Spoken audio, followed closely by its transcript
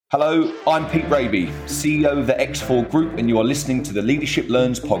Hello, I'm Pete Raby, CEO of the X4 Group, and you are listening to the Leadership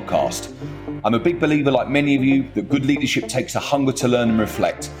Learns podcast. I'm a big believer, like many of you, that good leadership takes a hunger to learn and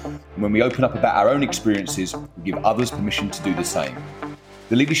reflect. And when we open up about our own experiences, we give others permission to do the same.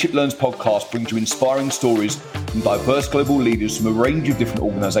 The Leadership Learns podcast brings you inspiring stories from diverse global leaders from a range of different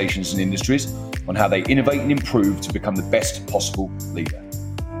organisations and industries on how they innovate and improve to become the best possible leader.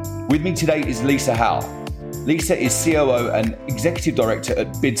 With me today is Lisa Hau. Lisa is COO and Executive Director at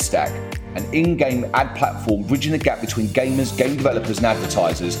Bidstack, an in-game ad platform bridging the gap between gamers, game developers and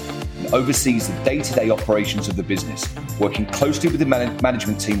advertisers, and oversees the day-to-day operations of the business, working closely with the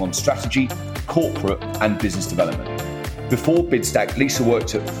management team on strategy, corporate and business development. Before Bidstack, Lisa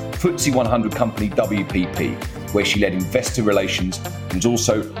worked at FTSE 100 company WPP, where she led investor relations and is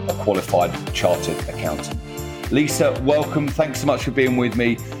also a qualified chartered accountant. Lisa, welcome. Thanks so much for being with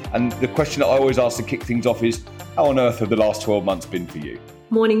me. And the question that I always ask to kick things off is, how on earth have the last 12 months been for you?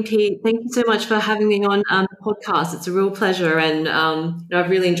 Morning, Pete. Thank you so much for having me on the podcast. It's a real pleasure. And I've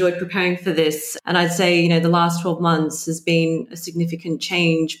really enjoyed preparing for this. And I'd say, the last 12 months has been a significant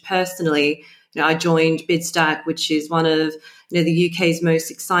change personally. I joined Bidstack, which is one of the UK's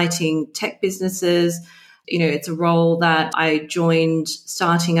most exciting tech businesses. It's a role that I joined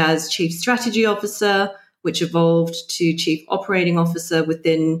starting as Chief Strategy Officer, which evolved to Chief Operating Officer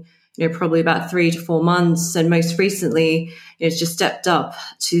within, probably about 3 to 4 months. And most recently, it's just stepped up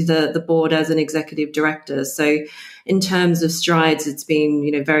to the board as an executive director. So in terms of strides, it's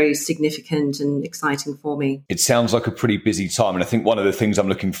been, very significant and exciting for me. It sounds like a pretty busy time. And I think one of the things I'm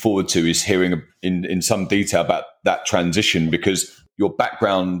looking forward to is hearing in some detail about that transition, because your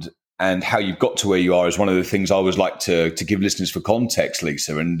background and how you've got to where you are is one of the things I always like to give listeners for context,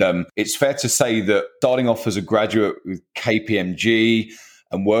 Lisa. And it's fair to say that starting off as a graduate with KPMG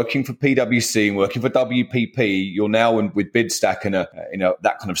and working for PwC and working for WPP, you're now with Bidstack in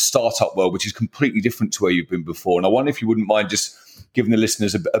that kind of startup world, which is completely different to where you've been before. And I wonder if you wouldn't mind just giving the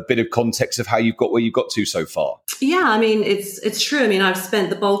listeners a bit of context of how you've got where you've got to so far. Yeah, it's true. I've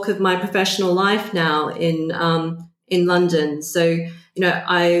spent the bulk of my professional life now in London. So,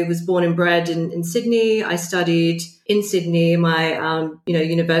 I was born and bred in Sydney. I studied in Sydney. My,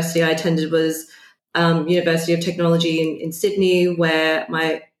 university I attended was University of Technology in Sydney, where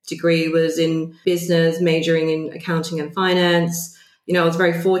my degree was in business, majoring in accounting and finance. I was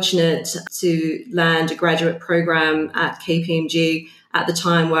very fortunate to land a graduate program at KPMG at the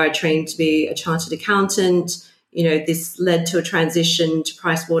time where I trained to be a chartered accountant. This led to a transition to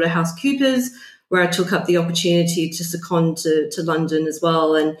PricewaterhouseCoopers, where I took up the opportunity to second to London as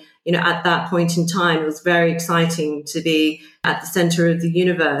well. And, at that point in time, it was very exciting to be at the center of the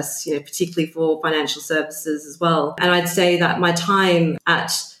universe, particularly for financial services as well. And I'd say that my time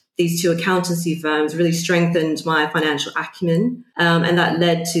at these two accountancy firms really strengthened my financial acumen. And that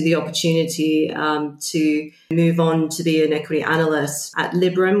led to the opportunity to move on to be an equity analyst at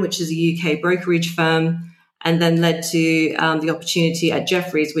Liberum, which is a UK brokerage firm, and then led to the opportunity at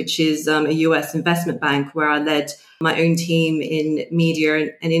Jefferies, which is a US investment bank, where I led my own team in media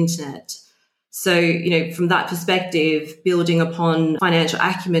and internet. So, from that perspective, building upon financial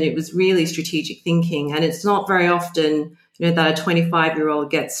acumen, it was really strategic thinking. And it's not very often, that a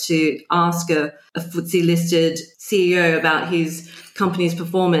 25-year-old gets to ask a FTSE-listed CEO about his company's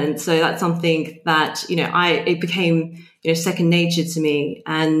performance. So that's something that, it became second nature to me,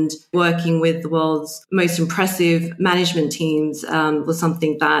 and working with the world's most impressive management teams was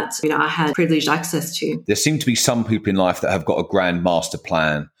something that I had privileged access to. There seem to be some people in life that have got a grand master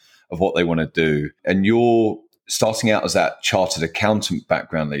plan of what they want to do, and you're starting out as that chartered accountant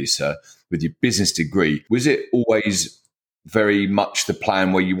background, Lisa, with your business degree. Was it always very much the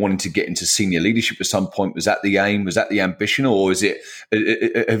plan where you wanted to get into senior leadership at some point? Was that the aim? Was that the ambition? Or is it?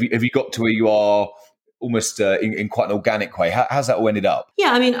 Have you got to where you are almost in quite an organic way? How's that all ended up?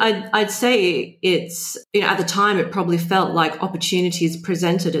 Yeah, I'd say it's, at the time it probably felt like opportunities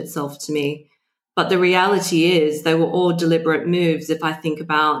presented itself to me. But the reality is they were all deliberate moves. If I think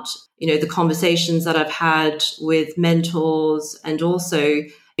about, the conversations that I've had with mentors, and also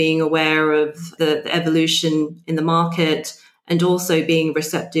being aware of the evolution in the market, and also being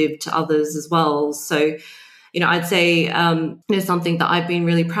receptive to others as well. So, I'd say something that I've been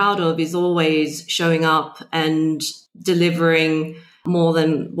really proud of is always showing up and delivering more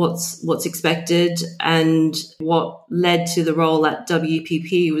than what's expected. And what led to the role at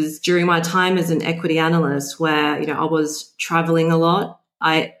WPP was during my time as an equity analyst, where I was traveling a lot.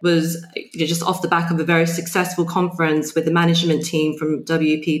 I was just off the back of a very successful conference with the management team from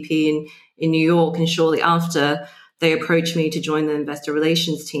WPP in New York, and shortly after, they approached me to join the investor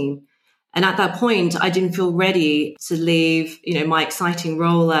relations team. And at that point, I didn't feel ready to leave, my exciting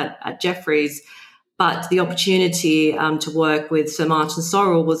role at Jefferies. But the opportunity to work with Sir Martin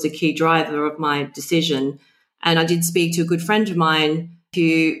Sorrell was a key driver of my decision. And I did speak to a good friend of mine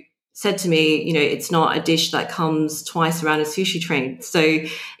who said to me, it's not a dish that comes twice around a sushi train. So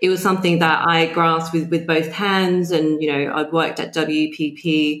it was something that I grasped with both hands. And, I'd worked at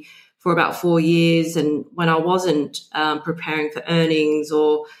WPP for about 4 years. And when I wasn't preparing for earnings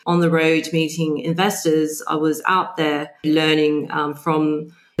or on the road meeting investors, I was out there learning from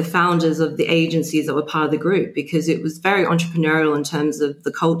the founders of the agencies that were part of the group, because it was very entrepreneurial in terms of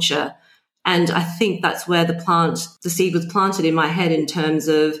the culture. And I think that's where the seed was planted in my head in terms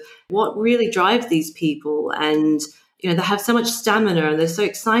of what really drives these people. And, they have so much stamina and they're so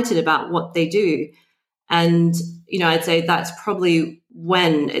excited about what they do. And, I'd say that's probably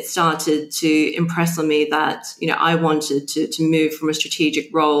when it started to impress on me that, I wanted to move from a strategic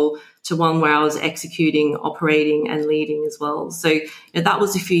role to one where I was executing, operating and leading as well. So that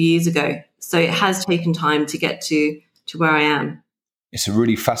was a few years ago. So it has taken time to get to where I am. It's a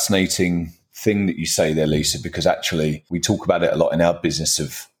really fascinating thing that you say there, Lisa, because actually we talk about it a lot in our business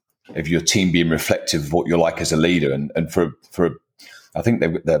of your team being reflective of what you're like as a leader. And for I think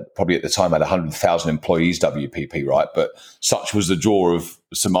they probably at the time had 100,000 employees, WPP, right? But such was the draw of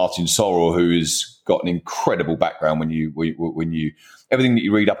Sir Martin Sorrell, who has got an incredible background. When you everything that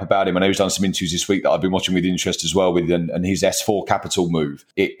you read up about him, I know he's done some interviews this week that I've been watching with interest as well, and his S4 capital move.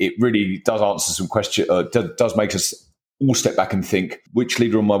 It really does answer some questions. Does make us all step back and think, which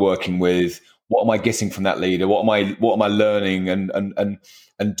leader am I working with? What am I getting from that leader? What am I learning?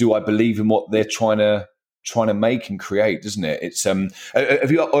 And do I believe in what they're trying to make and create? Doesn't it? It's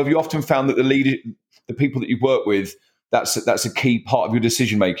have you often found that the people that you work with, that's a key part of your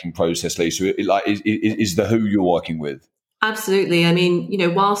decision making process, Lisa? Is the who you're working with? Absolutely. I mean,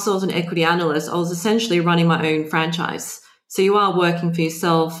 whilst I was an equity analyst, I was essentially running my own franchise. So you are working for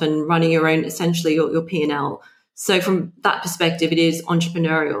yourself and running your own, essentially your P&L. So from that perspective, it is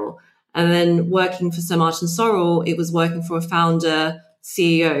entrepreneurial. And then working for Sir Martin Sorrell, it was working for a founder,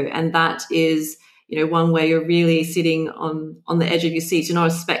 CEO. And that is, one where you're really sitting on the edge of your seat. You're not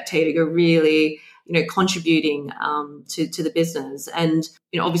a spectator. You're really, contributing to the business. And,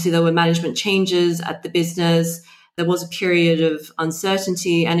 obviously there were management changes at the business. There was a period of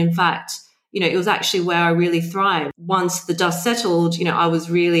uncertainty. And in fact, it was actually where I really thrived. Once the dust settled, I was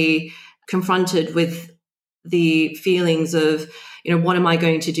really confronted with the feelings of, what am I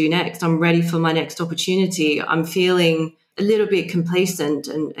going to do next? I'm ready for my next opportunity. I'm feeling a little bit complacent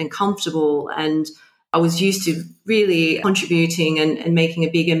and comfortable. And I was used to really contributing and making a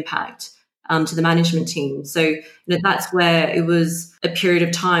big impact to the management team. So that's where it was a period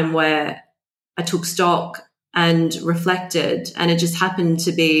of time where I took stock and reflected. And it just happened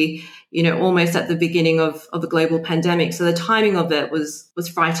to be, almost at the beginning of a global pandemic. So the timing of it was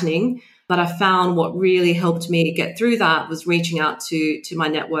frightening. But I found what really helped me get through that was reaching out to my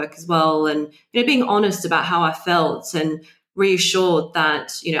network as well, and being honest about how I felt and reassured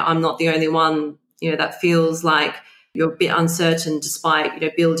that I'm not the only one that feels like you're a bit uncertain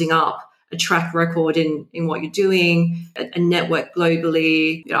despite building up a track record in what you're doing, a network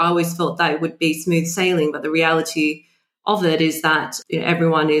globally. I always felt that it would be smooth sailing, but the reality of it is that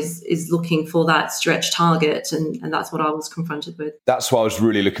everyone is looking for that stretch target, and that's what I was confronted with. That's why I was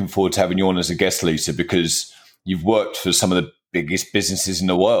really looking forward to having you on as a guest, Lisa, because you've worked for some of the biggest businesses in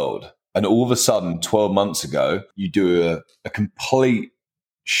the world, and all of a sudden 12 months ago you do a complete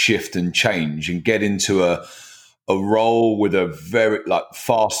shift and change and get into a role with a very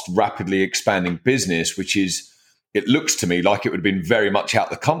fast, rapidly expanding business, which is, it looks to me like it would have been very much out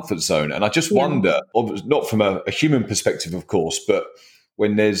the comfort zone. And I just wonder, not from a human perspective, of course, but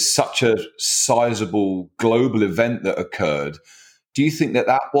when there's such a sizable global event that occurred, do you think that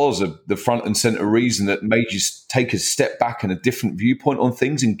was the front and center reason that made you take a step back and a different viewpoint on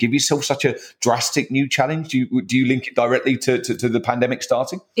things and give yourself such a drastic new challenge? Do you link it directly to the pandemic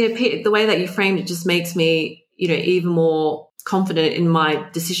starting? Yeah, Pete, the way that you framed it just makes me, even more confident in my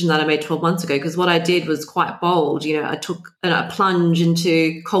decision that I made 12 months ago, because what I did was quite bold. I took a plunge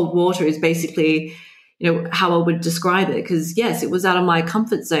into cold water is basically, how I would describe it. Because yes, it was out of my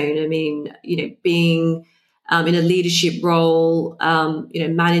comfort zone. I mean, being in a leadership role,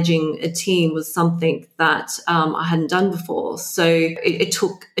 managing a team was something that I hadn't done before. So it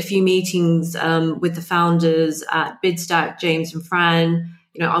took a few meetings with the founders at Bidstack, James and Fran.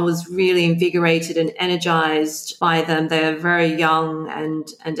 I was really invigorated and energized by them. They're very young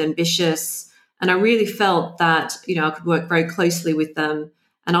and ambitious. And I really felt that, I could work very closely with them.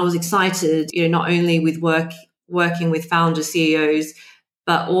 And I was excited, not only with working with founder CEOs,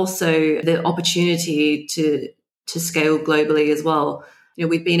 but also the opportunity to scale globally as well.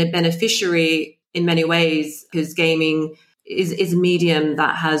 We've been a beneficiary in many ways because gaming is a medium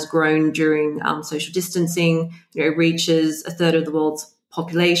that has grown during social distancing. Reaches a third of the world's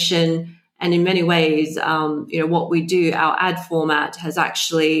population, and in many ways, what we do, our ad format has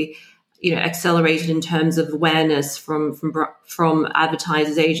actually accelerated in terms of awareness from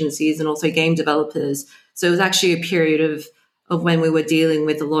advertisers, agencies, and also game developers. So it was actually a period of when we were dealing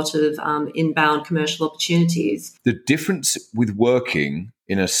with a lot of inbound commercial opportunities. The difference with working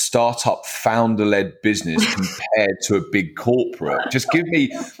in a startup founder-led business compared to a big corporate. Just give me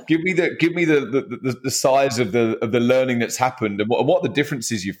the size of the learning that's happened and what the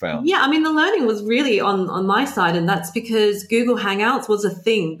differences you found. Yeah, I mean, the learning was really on my side, and that's because Google Hangouts was a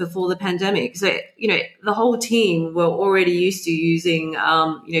thing before the pandemic. So, the whole team were already used to using,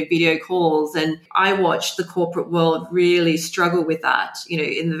 video calls, and I watched the corporate world really struggle with that,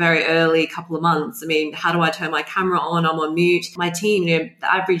 in the very early couple of months. I mean, how do I turn my camera on? I'm on mute. My team, the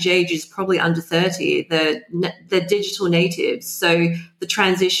average age is probably under 30. They're digital natives. So the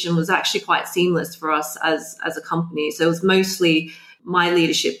transition was actually quite seamless for us as a company. So it was mostly my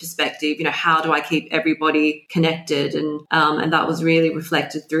leadership perspective, how do I keep everybody connected? And that was really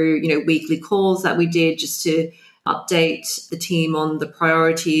reflected through, weekly calls that we did just to update the team on the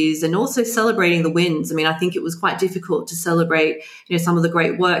priorities and also celebrating the wins. I mean, I think it was quite difficult to celebrate, some of the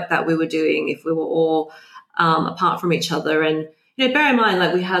great work that we were doing if we were all apart from each other. And, bear in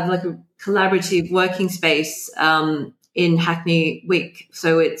mind, we have a collaborative working space in Hackney Wick.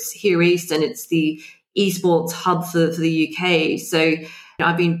 So it's here east and it's the esports hub for the UK. So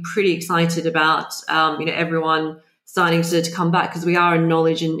I've been pretty excited about, everyone starting to come back because we are a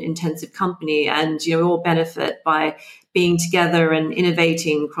knowledge intensive company and, we all benefit by being together and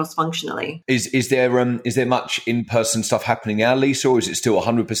innovating cross-functionally. Is there much in-person stuff happening now, Lisa, or is it still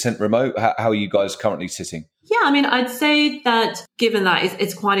 100% remote? How are you guys currently sitting? Yeah, I mean, I'd say that given that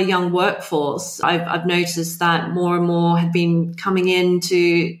it's quite a young workforce, I've noticed that more and more have been coming in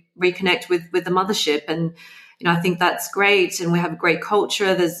to reconnect with the mothership. And, I think that's great. And we have a great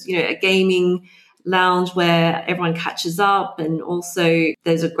culture. There's, a gaming lounge where everyone catches up. And also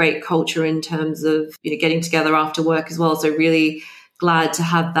there's a great culture in terms of, getting together after work as well. So really glad to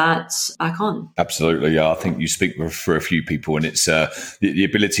have that back on. Absolutely. Yeah, I think you speak for a few people, and it's the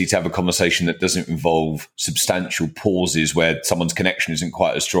ability to have a conversation that doesn't involve substantial pauses where someone's connection isn't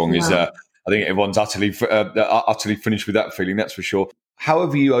quite as strong. Is I think everyone's utterly finished with that feeling, that's for sure. How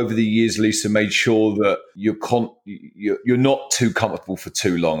have you, over the years, Lisa, made sure that you're not too comfortable for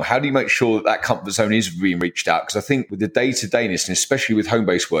too long? How do you make sure that comfort zone is being reached out? Because I think with the day-to-dayness, and especially with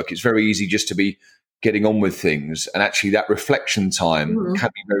home-based work, it's very easy just to be getting on with things. And actually that reflection time can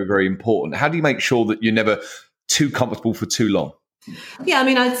be very, very important. How do you make sure that you're never too comfortable for too long? Yeah, I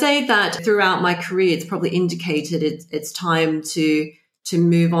mean, I'd say that throughout my career, it's probably indicated it's time to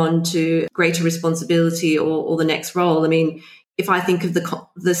move on to greater responsibility or the next role. I mean, if I think of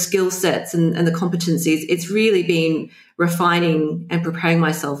the skill sets and the competencies, it's really been refining and preparing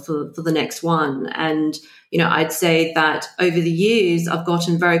myself for the next one. And, I'd say that over the years, I've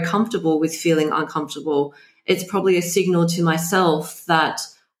gotten very comfortable with feeling uncomfortable. It's probably a signal to myself that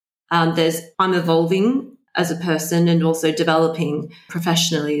I'm evolving as a person and also developing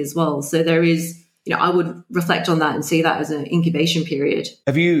professionally as well. So there is, I would reflect on that and see that as an incubation period.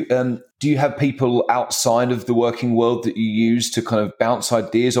 Have you, do you have people outside of the working world that you use to kind of bounce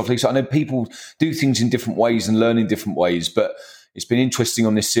ideas off? Lisa, I know people do things in different ways and learn in different ways, but it's been interesting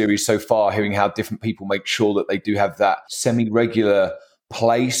on this series so far, hearing how different people make sure that they do have that semi-regular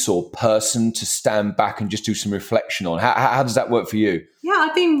place or person to stand back and just do some reflection on. How does that work for you? Yeah,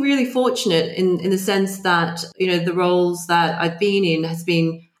 I've been really fortunate in the sense that, the roles that I've been in has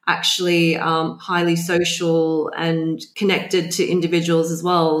been actually highly social and connected to individuals as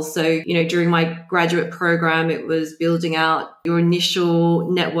well. So, during my graduate program, it was building out your initial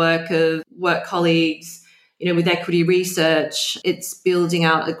network of work colleagues. With equity research, it's building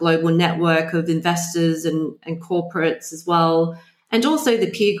out a global network of investors and corporates as well. And also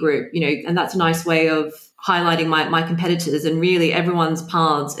the peer group, and that's a nice way of highlighting my competitors, and really everyone's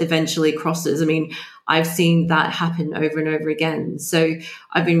paths eventually crosses. I mean, I've seen that happen over and over again. So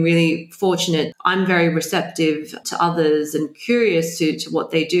I've been really fortunate. I'm very receptive to others and curious to what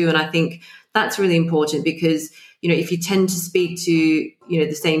they do. And I think that's really important because, if you tend to speak to,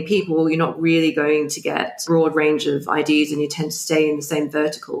 the same people, you're not really going to get a broad range of ideas and you tend to stay in the same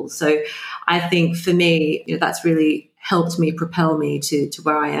vertical. So I think for me, that's really helped me propel me to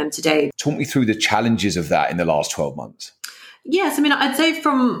where I am today. Talk me through the challenges of that in the last 12 months. Yes, I mean, I'd say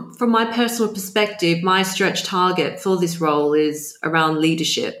from my personal perspective, my stretch target for this role is around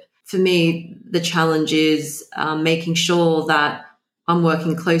leadership. For me, the challenge is making sure that I'm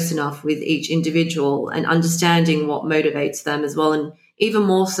working close enough with each individual and understanding what motivates them as well. And even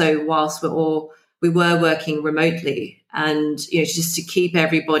more so whilst we were working remotely, and, just to keep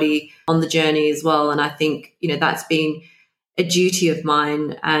everybody on the journey as well. And I think, that's been a duty of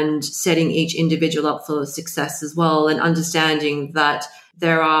mine, and setting each individual up for success as well, and understanding that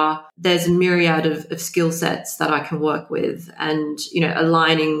there's a myriad of skill sets that I can work with, and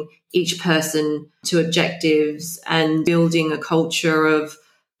aligning each person to objectives and building a culture of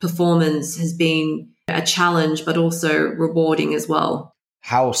performance has been a challenge, but also rewarding as well.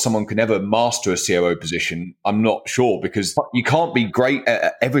 How someone can ever master a COO position, I'm not sure, because you can't be great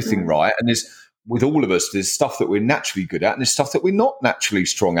at everything, right? And with all of us, there's stuff that we're naturally good at, and there's stuff that we're not naturally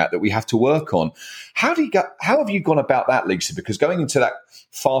strong at that we have to work on. How have you gone about that, Lisa? Because going into that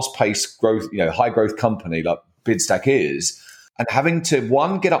fast-paced growth, high growth company like Bidstack is, and having to,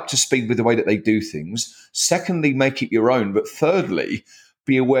 one, get up to speed with the way that they do things, secondly, make it your own, but thirdly,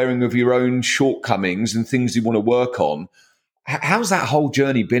 be aware of your own shortcomings and things you want to work on. How's that whole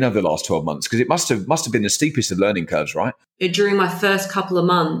journey been over the last 12 months? Because it must have been the steepest of learning curves, right? During my first couple of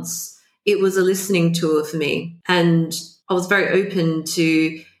months, it was a listening tour for me. And I was very open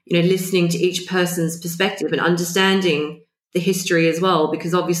to, listening to each person's perspective and understanding the history as well,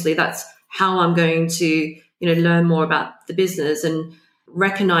 because obviously that's how I'm going to, learn more about the business. And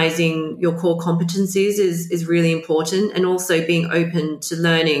recognizing your core competencies is really important, and also being open to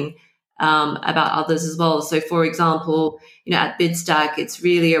learning about others as well. So, for example, at Bidstack, it's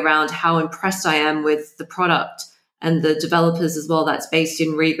really around how impressed I am with the product and the developers as well, that's based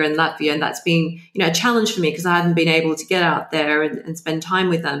in Riga and Latvia. And that's been, a challenge for me, because I haven't been able to get out there and spend time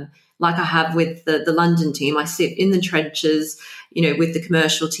with them like I have with the London team. I sit in the trenches, with the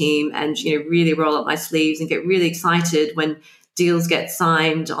commercial team, and, really roll up my sleeves and get really excited when deals get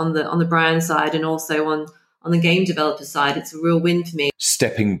signed on the brand side, and also on the game developer side. It's a real win for me.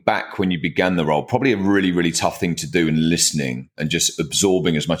 Stepping back when you began the role, probably a really, really tough thing to do, in listening and just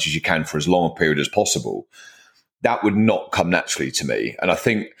absorbing as much as you can for as long a period as possible. That would not come naturally to me. And I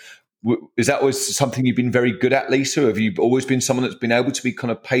think, is that always something you've been very good at, Lisa? Have you always been someone that's been able to be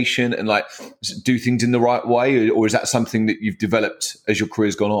kind of patient and do things in the right way? Or is that something that you've developed as your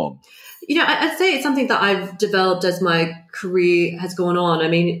career's gone on? I'd say it's something that I've developed as my career has gone on. I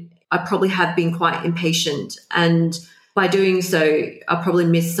mean, I probably have been quite impatient, and by doing so, I probably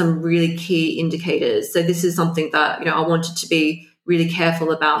missed some really key indicators. So this is something that, I wanted to be really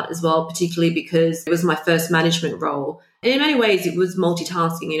careful about as well, particularly because it was my first management role. And in many ways, it was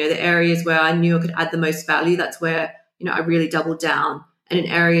multitasking. The areas where I knew I could add the most value, that's where, I really doubled down. And in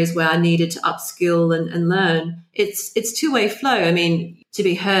areas where I needed to upskill and learn, it's two-way flow. I mean, to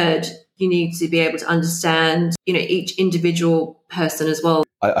be heard, you need to be able to understand, each individual person as well.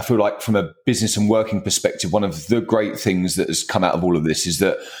 I feel like from a business and working perspective, one of the great things that has come out of all of this is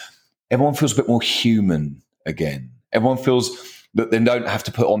that everyone feels a bit more human again. Everyone feels that they don't have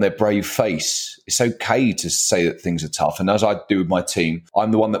to put on their brave face. It's okay to say that things are tough. And as I do with my team,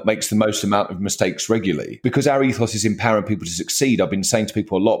 I'm the one that makes the most amount of mistakes regularly, because our ethos is empowering people to succeed. I've been saying to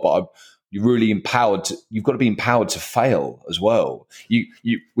people a lot, but you're really empowered. You've got to be empowered to fail as well.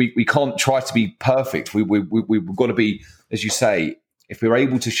 We can't try to be perfect. We've got to be, as you say, if we're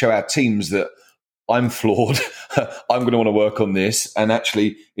able to show our teams that I'm flawed, I'm going to want to work on this, and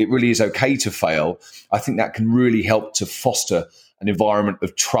actually it really is okay to fail, I think that can really help to foster an environment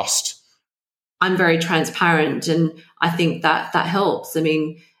of trust. I'm very transparent, and I think that helps. I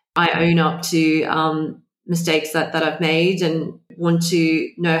mean, I own up to mistakes that I've made, and want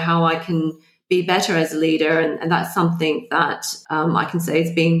to know how I can be better as a leader. And that's something that I can say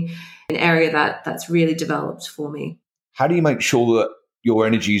has been an area that's really developed for me. How do you make sure that your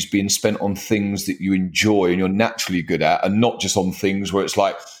energy is being spent on things that you enjoy and you're naturally good at, and not just on things where it's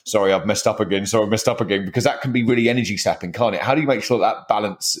like, sorry, I've messed up again, because that can be really energy sapping, can't it? How do you make sure that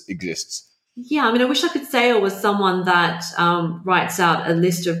balance exists? Yeah, I mean, I wish I could say I was someone that writes out a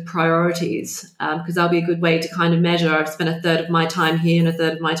list of priorities, because that'll be a good way to kind of measure. I've spent a third of my time here and a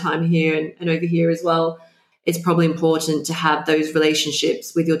third of my time here and over here as well. It's probably important to have those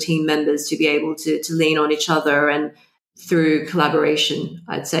relationships with your team members to be able to lean on each other, and through collaboration,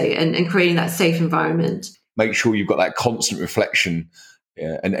 I'd say, and creating that safe environment. Make sure you've got that constant reflection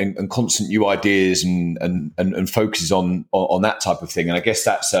and constant new ideas and focuses on that type of thing. And I guess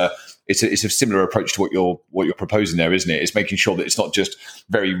it's a similar approach to what you're proposing there, isn't it? It's making sure that it's not just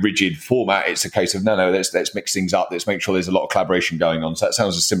very rigid format. It's a case of no, let's mix things up. Let's make sure there's a lot of collaboration going on. So that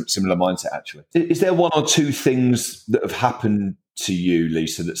sounds a similar mindset, actually. Is there one or two things that have happened to you,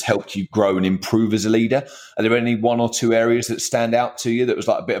 Lisa, that's helped you grow and improve as a leader? Are there any one or two areas that stand out to you that was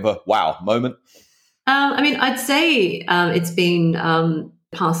like a bit of a wow moment? I'd say it's been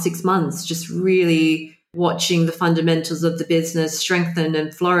past 6 months, just really watching the fundamentals of the business strengthen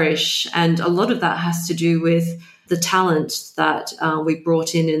and flourish. And a lot of that has to do with the talent that we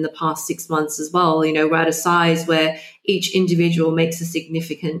brought in the past 6 months as well. We're at a size where each individual makes a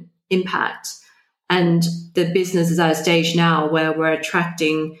significant impact. And the business is at a stage now where we're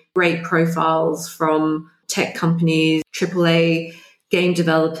attracting great profiles from tech companies, AAA game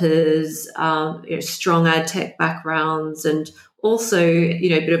developers, strong ad tech backgrounds, and also, a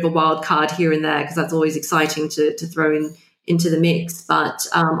bit of a wild card here and there, because that's always exciting to throw into the mix. But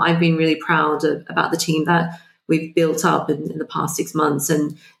I've been really proud about the team that we've built up in the past 6 months.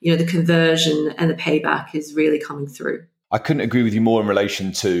 And, the conversion and the payback is really coming through. I couldn't agree with you more in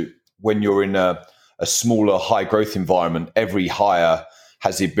relation to when you're in a smaller, high growth environment, every hire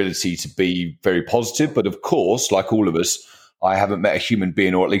has the ability to be very positive. But of course, like all of us, I haven't met a human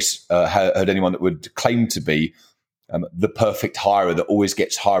being, or at least heard anyone that would claim to be the perfect hirer that always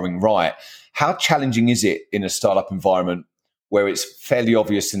gets hiring right. How challenging is it in a startup environment where it's fairly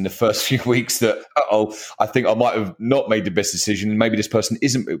obvious in the first few weeks that, I think I might have not made the best decision. Maybe this person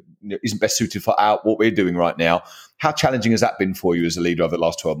isn't best suited for what we're doing right now. How challenging has that been for you as a leader over the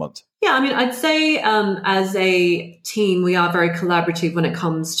last 12 months? Yeah, I'd say as a team, we are very collaborative when it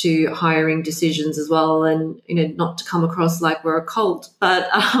comes to hiring decisions as well. And, not to come across like we're a cult, but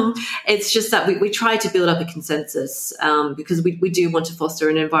it's just that we try to build up a consensus because we do want to foster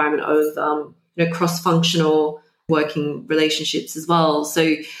an environment of cross-functional working relationships as well. So,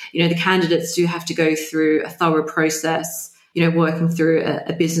 the candidates do have to go through a thorough process, working through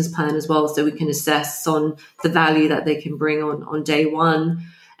a business plan as well, so we can assess on the value that they can bring on day one.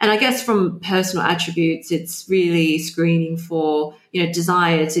 And I guess from personal attributes, it's really screening for,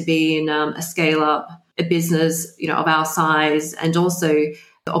 desire to be in a scale up, a business, of our size, and also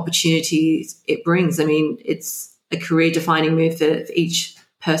the opportunities it brings. It's a career defining move for each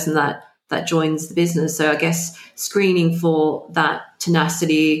person that joins the business. So I guess screening for that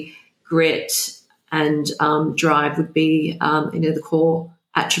tenacity, grit, and drive would be, the core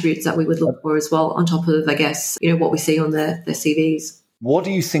attributes that we would look for as well, on top of, I guess, what we see on their CVs. What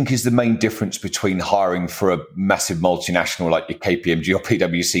do you think is the main difference between hiring for a massive multinational like your KPMG or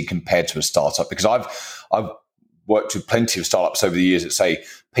PwC compared to a startup? Because I've worked with plenty of startups over the years that say,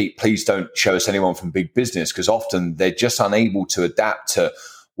 Pete, please don't show us anyone from big business, because often they're just unable to adapt to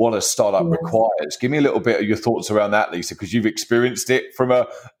what a startup requires. Give me a little bit of your thoughts around that, Lisa, because you've experienced it from a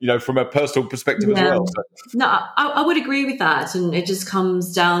personal perspective as well. So. No, I would agree with that. And it just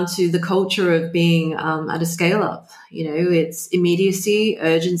comes down to the culture of being at a scale up. It's immediacy,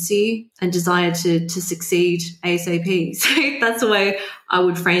 urgency, and desire to succeed ASAP. So that's the way I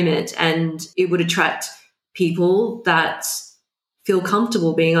would frame it. And it would attract people that feel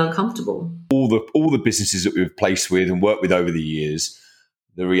comfortable being uncomfortable. All the businesses that we've placed with and worked with over the years,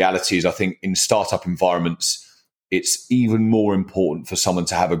 the reality is, I think in startup environments, it's even more important for someone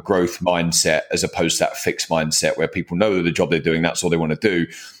to have a growth mindset as opposed to that fixed mindset where people know that the job they're doing, that's all they want to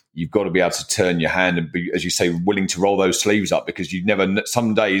do. You've got to be able to turn your hand and be, as you say, willing to roll those sleeves up, because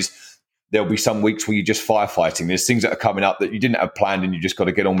some days there'll be some weeks where you're just firefighting. There's things that are coming up that you didn't have planned and you just got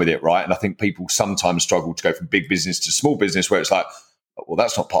to get on with it, right? And I think people sometimes struggle to go from big business to small business where it's like, well,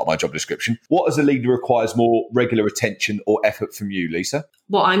 that's not part of my job description. What as a leader requires more regular attention or effort from you, Lisa?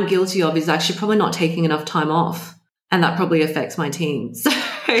 What I'm guilty of is actually probably not taking enough time off, and that probably affects my team. So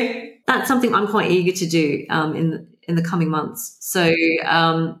that's something I'm quite eager to do in the coming months. So,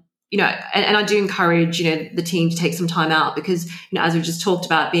 and I do encourage, the team to take some time out because, as we just talked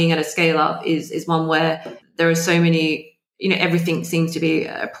about, being at a scale up is one where there are so many, everything seems to be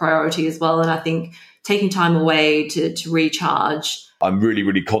a priority as well. And I think taking time away to recharge. I'm really,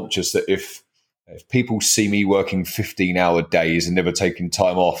 really conscious that if people see me working 15-hour days and never taking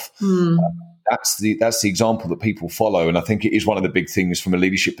time off, that's the example that people follow. And I think it is one of the big things from a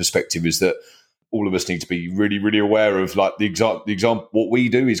leadership perspective is that all of us need to be really, really aware of like the example. What we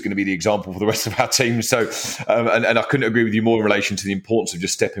do is going to be the example for the rest of our team. So, and I couldn't agree with you more in relation to the importance of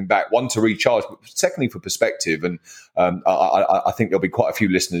just stepping back. One, to recharge, but secondly, for perspective. And I think there'll be quite a few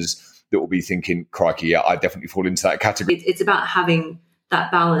listeners that will be thinking, crikey, yeah, I definitely fall into that category. It's about having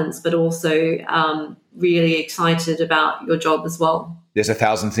that balance, but also really excited about your job as well. There's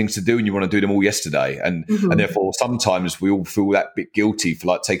 1,000 things to do and you want to do them all yesterday. And therefore, sometimes we all feel that bit guilty for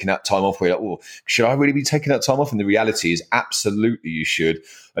like taking that time off. We're like, oh, should I really be taking that time off? And the reality is absolutely you should.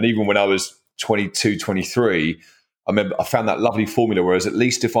 And even when I was 22, 23, I remember I found that lovely formula, whereas at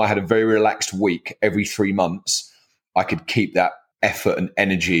least if I had a very relaxed week every 3 months, I could keep that effort and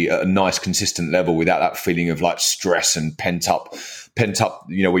energy at a nice consistent level without that feeling of like stress and pent up,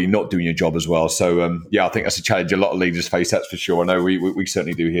 where you're not doing your job as well. So I think that's a challenge a lot of leaders face, that's for sure. I know we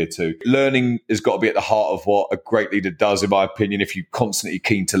certainly do here too. Learning has got to be at the heart of what a great leader does, in my opinion. If you're constantly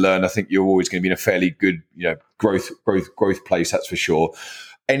keen to learn, I think you're always going to be in a fairly good, growth place, that's for sure.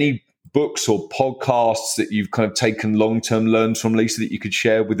 Any books or podcasts that you've kind of taken long-term learns from, Lisa, that you could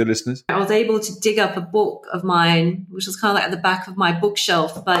share with the listeners? I was able to dig up a book of mine, which was kind of like at the back of my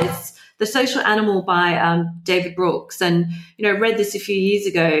bookshelf, but it's The Social Animal by David Brooks. And, I read this a few years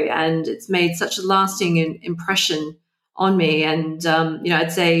ago and it's made such a lasting impression on me. And,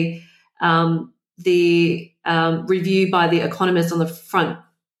 I'd say the review by The Economist on the front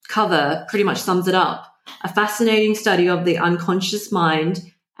cover pretty much sums it up. A fascinating study of the unconscious mind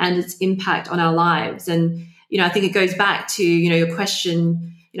and its impact on our lives. And, I think it goes back to, your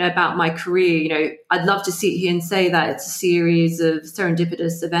question, about my career. I'd love to sit here and say that it's a series of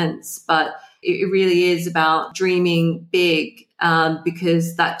serendipitous events, but it really is about dreaming big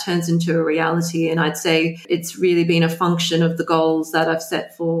because that turns into a reality. And I'd say it's really been a function of the goals that I've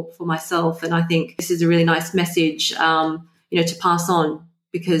set for myself. And I think this is a really nice message, to pass on,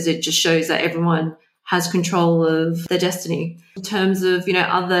 because it just shows that everyone has control of their destiny. In terms of,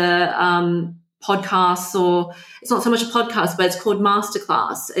 other podcasts, or it's not so much a podcast, but it's called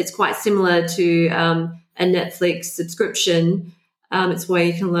Masterclass. It's quite similar to a Netflix subscription. It's where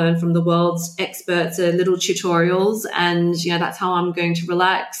you can learn from the world's experts, little tutorials. And, that's how I'm going to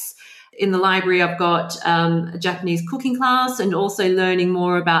relax. In the library, I've got a Japanese cooking class and also learning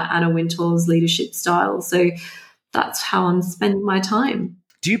more about Anna Wintour's leadership style. So that's how I'm spending my time.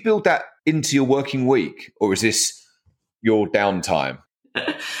 Do you build that into your working week, or is this your downtime?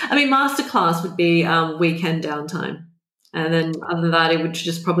 I mean, masterclass would be weekend downtime. And then other than that, it would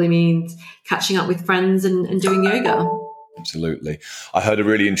just probably mean catching up with friends and doing yoga. Absolutely. I heard a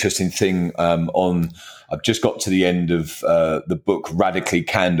really interesting thing I've just got to the end of the book Radically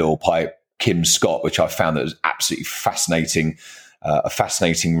Candle by Kim Scott, which I found that was absolutely fascinating. A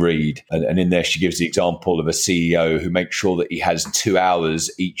fascinating read. And in there, she gives the example of a CEO who makes sure that he has 2 hours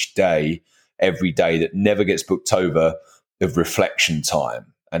each day, every day, that never gets booked over, of reflection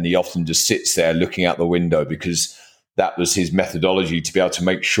time. And he often just sits there looking out the window, because that was his methodology to be able to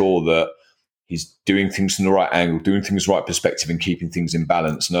make sure that he's doing things from the right angle, doing things from the right perspective, and keeping things in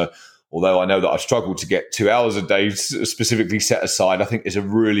balance. And although I know that I've struggled to get 2 hours a day specifically set aside, I think there's a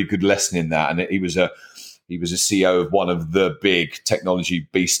really good lesson in that. And he was a CEO of one of the big technology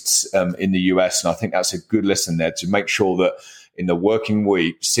beasts in the US. And I think that's a good lesson there, to make sure that in the working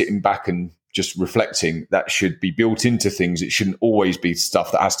week, sitting back and just reflecting, that should be built into things. It shouldn't always be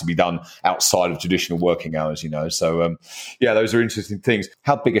stuff that has to be done outside of traditional working hours, So, those are interesting things.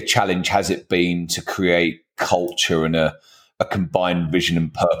 How big a challenge has it been to create culture and a combined vision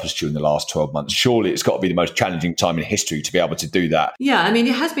and purpose during the last 12 months? Surely it's got to be the most challenging time in history to be able to do that. Yeah, I mean,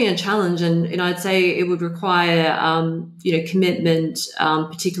 it has been a challenge, and I'd say it would require, commitment,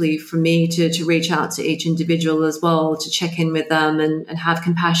 particularly for me to reach out to each individual as well, to check in with them and have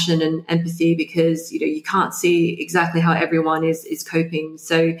compassion and empathy, because, you can't see exactly how everyone is coping.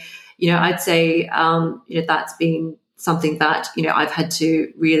 So, I'd say, that's been something that, I've had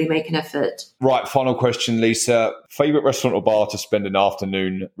to really make an effort. Right. Final question, Lisa. Favorite restaurant or bar to spend an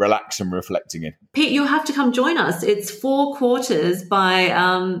afternoon relaxing and reflecting in? Pete, you'll have to come join us. It's 4 Quarters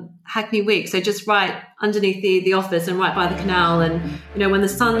by Hackney Wick. So just right underneath the office and right by the canal. And, when the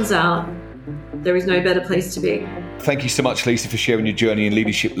sun's out, there is no better place to be. Thank you so much, Lisa, for sharing your journey in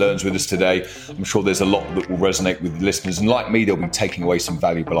Leadership Learns with us today. I'm sure there's a lot that will resonate with the listeners, and like me, they'll be taking away some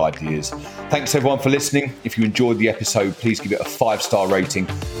valuable ideas. Thanks, everyone, for listening. If you enjoyed the episode, please give it a 5-star rating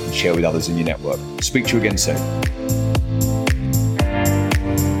and share with others in your network. Speak to you again soon.